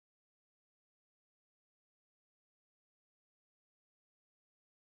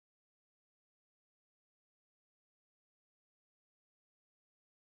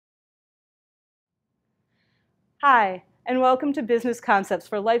Hi, and welcome to Business Concepts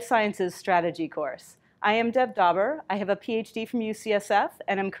for Life Sciences Strategy course. I am Deb Dauber. I have a Ph.D. from UCSF,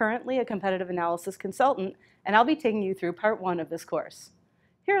 and I'm currently a competitive analysis consultant, and I'll be taking you through part 1 of this course.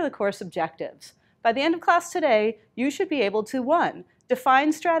 Here are the course objectives. By the end of class today, you should be able to 1.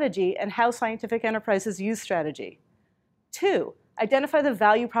 Define strategy and how scientific enterprises use strategy. 2. Identify the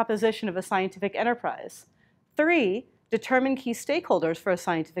value proposition of a scientific enterprise. 3. Determine key stakeholders for a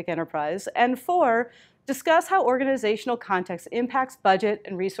scientific enterprise. And 4. Discuss how organizational context impacts budget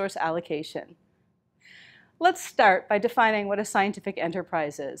and resource allocation. Let's start by defining what a scientific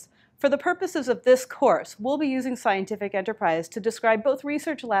enterprise is. For the purposes of this course, we'll be using scientific enterprise to describe both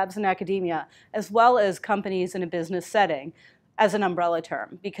research labs and academia, as well as companies in a business setting, as an umbrella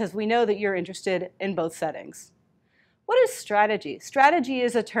term, because we know that you're interested in both settings. What is strategy? Strategy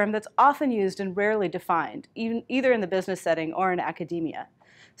is a term that's often used and rarely defined, either in the business setting or in academia.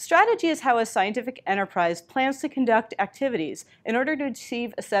 Strategy is how a scientific enterprise plans to conduct activities in order to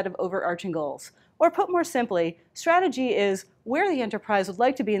achieve a set of overarching goals. Or put more simply, strategy is where the enterprise would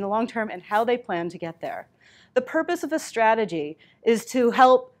like to be in the long term and how they plan to get there. The purpose of a strategy is to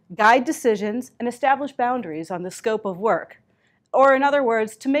help guide decisions and establish boundaries on the scope of work. Or in other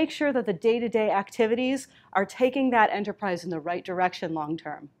words, to make sure that the day-to-day activities are taking that enterprise in the right direction long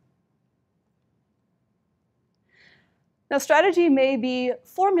term. Now, strategy may be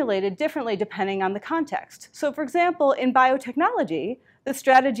formulated differently depending on the context. So for example, in biotechnology, the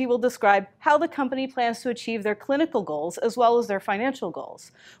strategy will describe how the company plans to achieve their clinical goals as well as their financial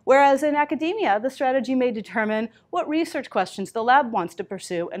goals. Whereas in academia, the strategy may determine what research questions the lab wants to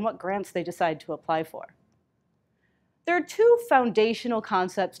pursue and what grants they decide to apply for. There are 2 foundational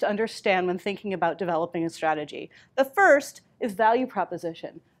concepts to understand when thinking about developing a strategy. The first is value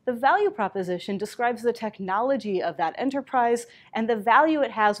proposition. The value proposition describes the technology of that enterprise and the value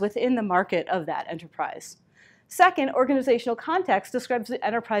it has within the market of that enterprise. Second, organizational context describes the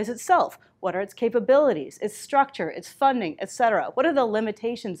enterprise itself. What are its capabilities, its structure, its funding, etc.? What are the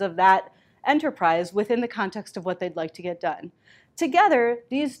limitations of that enterprise within the context of what they'd like to get done? Together,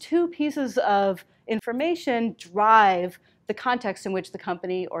 these 2 pieces of information drive the context in which the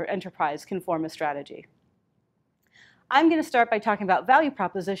company or enterprise can form a strategy. I'm going to start by talking about value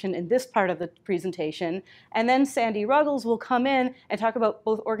proposition in this part of the presentation, and then Sandy Ruggles will come in and talk about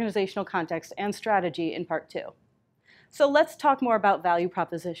both organizational context and strategy in part 2. So let's talk more about value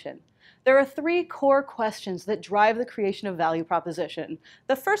proposition. There are 3 core questions that drive the creation of value proposition.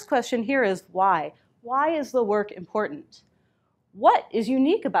 The first question here is why? Why is the work important? What is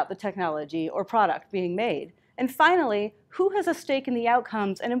unique about the technology or product being made? And finally, who has a stake in the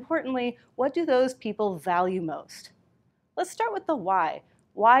outcomes? And importantly, what do those people value most? Let's start with the why.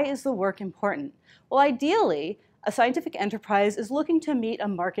 Why is the work important? Well, ideally, a scientific enterprise is looking to meet a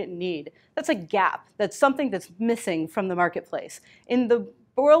market need. That's a gap. That's something that's missing from the marketplace. In the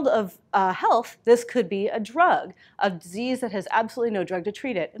world of health, this could be a drug, a disease that has absolutely no drug to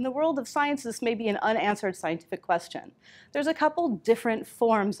treat it. In the world of science, this may be an unanswered scientific question. There's a couple different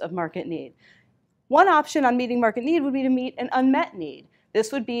forms of market need. One option on meeting market need would be to meet an unmet need.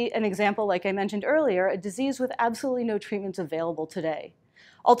 This would be an example, like I mentioned earlier, a disease with absolutely no treatments available today.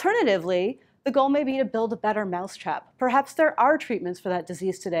 Alternatively, the goal may be to build a better mousetrap. Perhaps there are treatments for that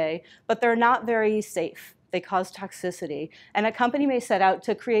disease today, but they're not very safe. They cause toxicity, and a company may set out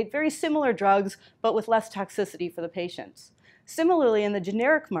to create very similar drugs, but with less toxicity for the patients. Similarly, in the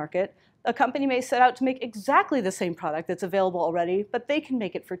generic market, a company may set out to make exactly the same product that's available already, but they can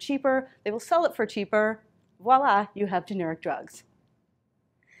make it for cheaper, they will sell it for cheaper, voila, you have generic drugs.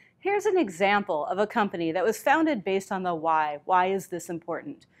 Here's an example of a company that was founded based on the why. Why is this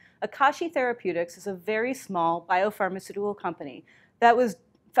important? Akashi Therapeutics is a very small biopharmaceutical company that was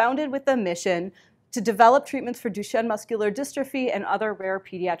founded with the mission to develop treatments for Duchenne muscular dystrophy and other rare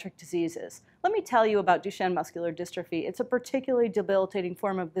pediatric diseases. Let me tell you about Duchenne muscular dystrophy. It's a particularly debilitating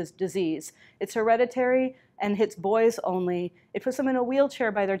form of this disease. It's hereditary and hits boys only. It puts them in a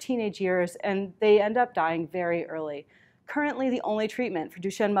wheelchair by their teenage years, and they end up dying very early. Currently, the only treatment for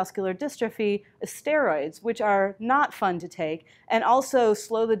Duchenne muscular dystrophy is steroids, which are not fun to take and also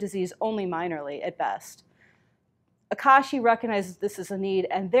slow the disease only minorly at best. Akashi recognizes this as a need,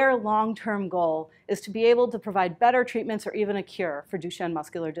 and their long-term goal is to be able to provide better treatments or even a cure for Duchenne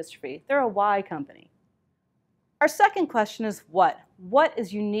muscular dystrophy. They're a why company. Our second question is what? What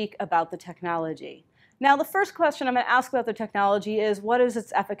is unique about the technology? Now, the first question I'm going to ask about the technology is, what is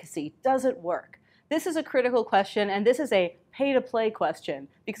its efficacy? Does it work? This is a critical question, and this is a pay-to-play question,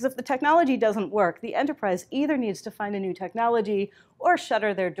 because if the technology doesn't work, the enterprise either needs to find a new technology or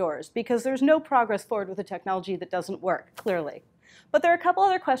shutter their doors, because there's no progress forward with a technology that doesn't work, clearly. But there are a couple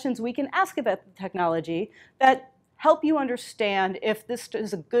other questions we can ask about the technology that help you understand if this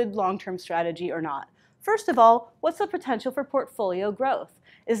is a good long-term strategy or not. First of all, what's the potential for portfolio growth?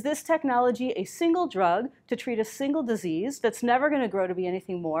 Is this technology a single drug to treat a single disease that's never going to grow to be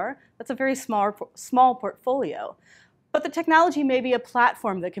anything more? That's a very small portfolio. But the technology may be a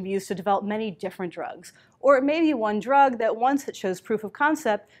platform that can be used to develop many different drugs. Or it may be one drug that once it shows proof of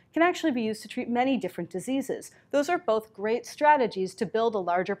concept can actually be used to treat many different diseases. Those are both great strategies to build a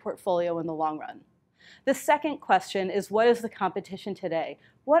larger portfolio in the long run. The second question is, what is the competition today?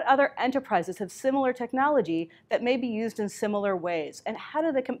 What other enterprises have similar technology that may be used in similar ways? And how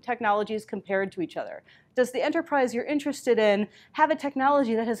do the technologies compare to each other? Does the enterprise you're interested in have a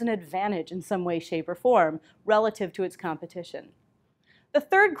technology that has an advantage in some way, shape, or form relative to its competition? The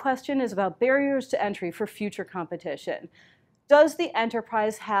third question is about barriers to entry for future competition. Does the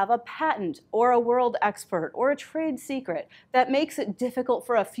enterprise have a patent or a world expert or a trade secret that makes it difficult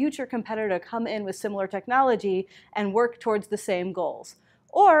for a future competitor to come in with similar technology and work towards the same goals?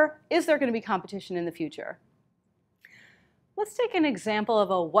 Or is there going to be competition in the future? Let's take an example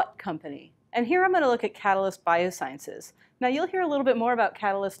of a what company. And here I'm going to look at Catalyst Biosciences. Now you'll hear a little bit more about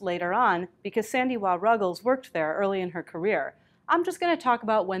Catalyst later on because Sandy Waugh-Ruggles worked there early in her career. I'm just going to talk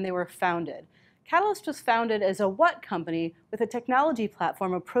about when they were founded. Catalyst was founded as a what company with a technology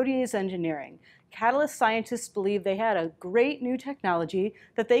platform of protease engineering. Catalyst scientists believed they had a great new technology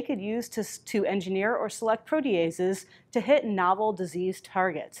that they could use to engineer or select proteases to hit novel disease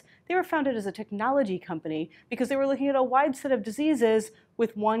targets. They were founded as a technology company because they were looking at a wide set of diseases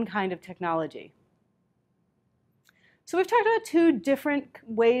with one kind of technology. So we've talked about two different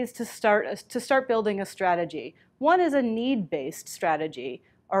ways to start building a strategy. One is a need-based strategy,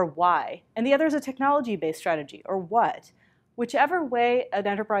 or why, and the other is a technology-based strategy, or what. Whichever way an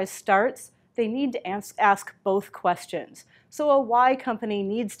enterprise starts, they need to ask both questions. So a why company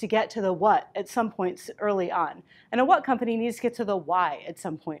needs to get to the what at some point early on, and a what company needs to get to the why at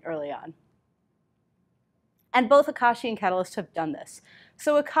some point early on. And both Akashi and Catalyst have done this.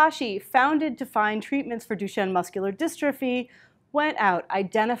 So Akashi, founded to find treatments for Duchenne muscular dystrophy, went out,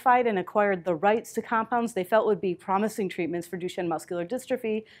 identified and acquired the rights to compounds they felt would be promising treatments for Duchenne muscular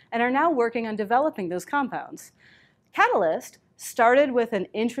dystrophy, and are now working on developing those compounds. Catalyst started with an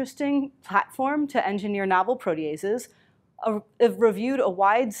interesting platform to engineer novel proteases, reviewed a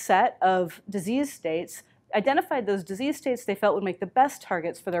wide set of disease states, identified those disease states they felt would make the best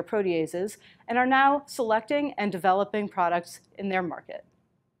targets for their proteases, and are now selecting and developing products in their market.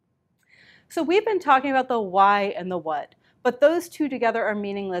 So we've been talking about the why and the what. But those two together are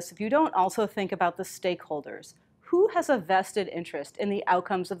meaningless if you don't also think about the stakeholders. Who has a vested interest in the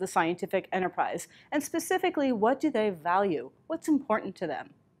outcomes of the scientific enterprise? And specifically, what do they value? What's important to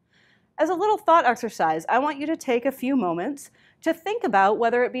them? As a little thought exercise, I want you to take a few moments to think about,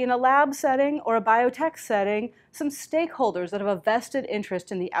 whether it be in a lab setting or a biotech setting, some stakeholders that have a vested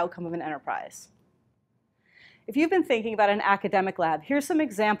interest in the outcome of an enterprise. If you've been thinking about an academic lab, here's some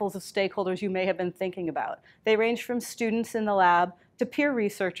examples of stakeholders you may have been thinking about. They range from students in the lab to peer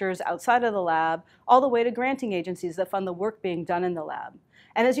researchers outside of the lab, all the way to granting agencies that fund the work being done in the lab.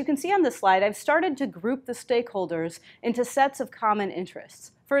 And as you can see on this slide, I've started to group the stakeholders into sets of common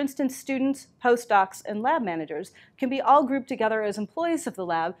interests. For instance, students, postdocs, and lab managers can be all grouped together as employees of the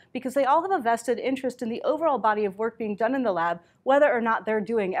lab because they all have a vested interest in the overall body of work being done in the lab, whether or not they're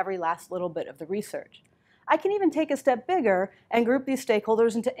doing every last little bit of the research. I can even take a step bigger and group these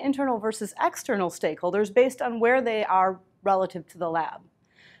stakeholders into internal versus external stakeholders based on where they are relative to the lab.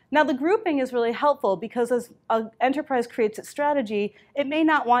 Now, the grouping is really helpful because as an enterprise creates its strategy, it may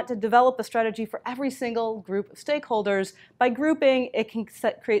not want to develop a strategy for every single group of stakeholders. By grouping, it can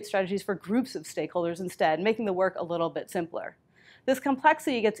create strategies for groups of stakeholders instead, making the work a little bit simpler. This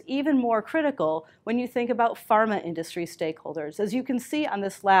complexity gets even more critical when you think about pharma industry stakeholders. As you can see on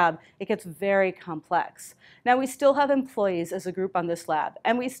this lab, it gets very complex. Now, we still have employees as a group on this lab,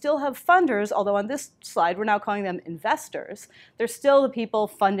 and we still have funders, although on this slide we're now calling them investors. They're still the people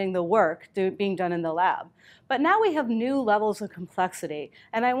funding the work being done in the lab. But now we have new levels of complexity,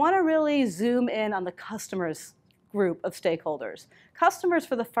 and I want to really zoom in on the customers group of stakeholders. Customers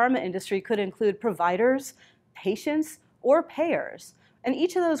for the pharma industry could include providers, patients, or payers. And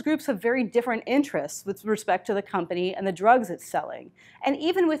each of those groups have very different interests with respect to the company and the drugs it's selling. And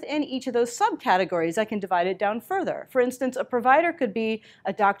even within each of those subcategories, I can divide it down further. For instance, a provider could be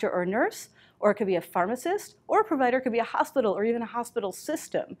a doctor or nurse, or it could be a pharmacist, or a provider could be a hospital or even a hospital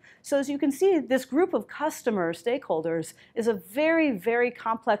system. So as you can see, this group of customer stakeholders is a very, very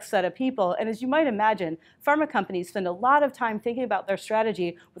complex set of people. And as you might imagine, pharma companies spend a lot of time thinking about their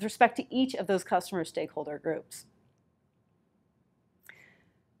strategy with respect to each of those customer stakeholder groups.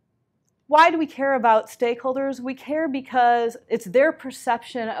 Why do we care about stakeholders? We care because it's their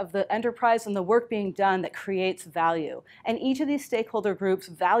perception of the enterprise and the work being done that creates value. And each of these stakeholder groups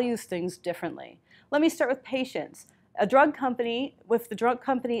values things differently. Let me start with patients. A drug company, if the drug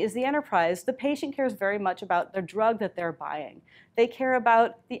company is the enterprise, the patient cares very much about the drug that they're buying. They care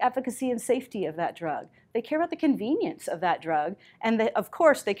about the efficacy and safety of that drug. They care about the convenience of that drug. And of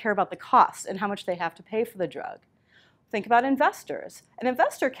course, they care about the cost and how much they have to pay for the drug. Think about investors. An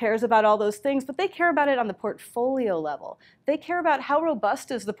investor cares about all those things, but they care about it on the portfolio level. They care about how robust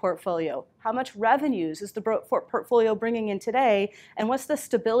is the portfolio, how much revenues is the portfolio bringing in today, and what's the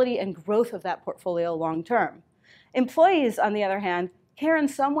stability and growth of that portfolio long term. Employees, on the other hand, care in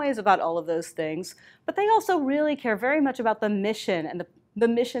some ways about all of those things, but they also really care very much about the mission and the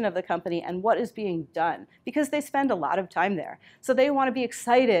mission of the company and what is being done, because they spend a lot of time there. So they want to be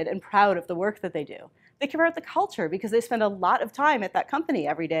excited and proud of the work that they do. They care about the culture because they spend a lot of time at that company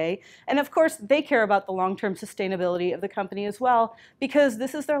every day. And of course, they care about the long-term sustainability of the company as well, because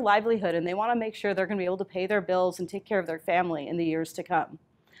this is their livelihood and they want to make sure they're going to be able to pay their bills and take care of their family in the years to come.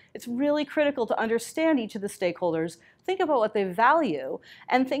 It's really critical to understand each of the stakeholders, think about what they value,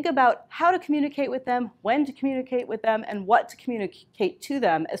 and think about how to communicate with them, when to communicate with them, and what to communicate to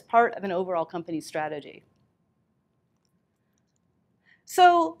them as part of an overall company strategy.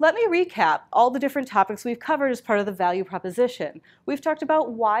 So let me recap all the different topics we've covered as part of the value proposition. We've talked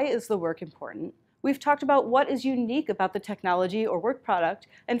about why is the work important. We've talked about what is unique about the technology or work product.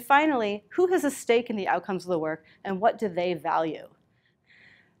 And finally, who has a stake in the outcomes of the work and what do they value?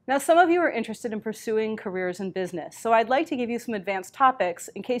 Now, some of you are interested in pursuing careers in business, so I'd like to give you some advanced topics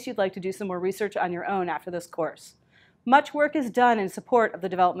in case you'd like to do some more research on your own after this course. Much work is done in support of the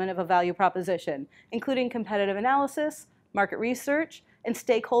development of a value proposition, including competitive analysis, market research, and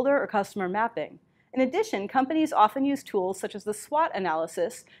stakeholder or customer mapping. In addition, companies often use tools such as the SWOT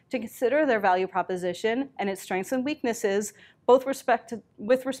analysis to consider their value proposition and its strengths and weaknesses, both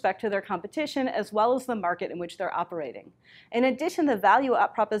with respect to their competition as well as the market in which they're operating. In addition, the value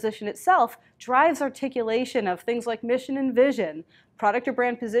proposition itself drives articulation of things like mission and vision, product or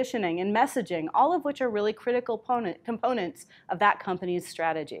brand positioning, and messaging, all of which are really critical components of that company's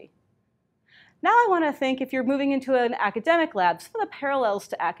strategy. Now I want to think, if you're moving into an academic lab, some of the parallels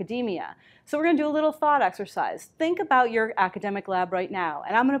to academia. So we're going to do a little thought exercise. Think about your academic lab right now,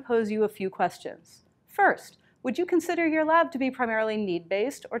 and I'm going to pose you a few questions. First, would you consider your lab to be primarily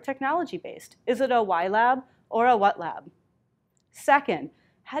need-based or technology-based? Is it a why lab or a what lab? Second,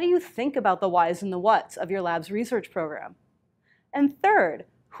 how do you think about the whys and the whats of your lab's research program? And third,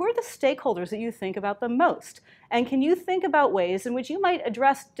 who are the stakeholders that you think about the most? And can you think about ways in which you might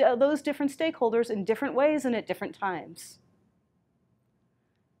address those different stakeholders in different ways and at different times?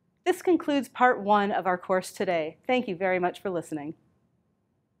 This concludes part 1 of our course today. Thank you very much for listening.